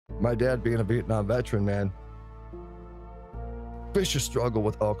My dad, being a Vietnam veteran, man, vicious struggle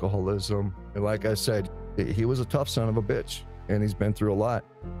with alcoholism. And like I said, he was a tough son of a bitch, and he's been through a lot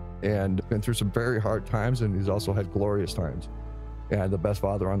and been through some very hard times, and he's also had glorious times, and the best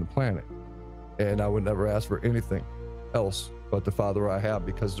father on the planet. And I would never ask for anything else but the father I have,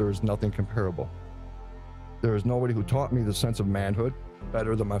 because there is nothing comparable. There is nobody who taught me the sense of manhood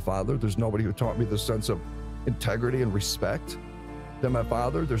better than my father. There's nobody who taught me the sense of integrity and respect than my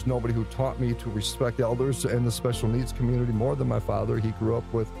father. There's nobody who taught me to respect elders in the special needs community more than my father. He grew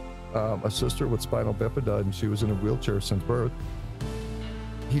up with a sister with spinal bifida, and she was in a wheelchair since birth.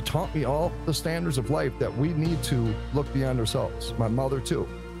 He taught me all the standards of life that we need to look beyond ourselves. My mother too.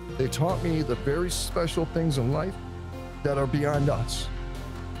 They taught me the very special things in life that are beyond us,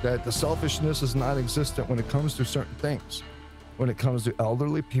 that the selfishness is non-existent when it comes to certain things. When it comes to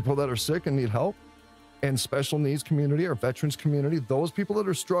elderly people that are sick and need help, and special needs community or veterans community, those people that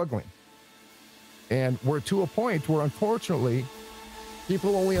are struggling. And we're to a point where, unfortunately,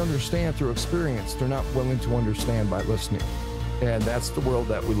 people only understand through experience. They're not willing to understand by listening. And that's the world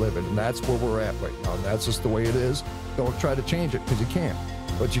that we live in, and that's where we're at right now. And that's just the way it is. Don't try to change it, because you can't.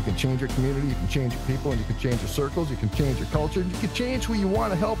 But you can change your community, you can change your people, and you can change your circles, you can change your culture, you can change who you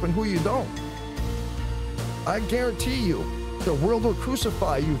want to help and who you don't. I guarantee you, the world will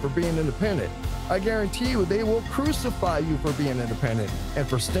crucify you for being independent. I guarantee you, they will crucify you for being independent and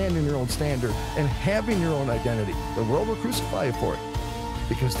for standing your own standard and having your own identity. The world will crucify you for it,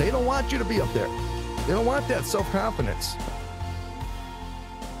 because they don't want you to be up there. They don't want that self-confidence.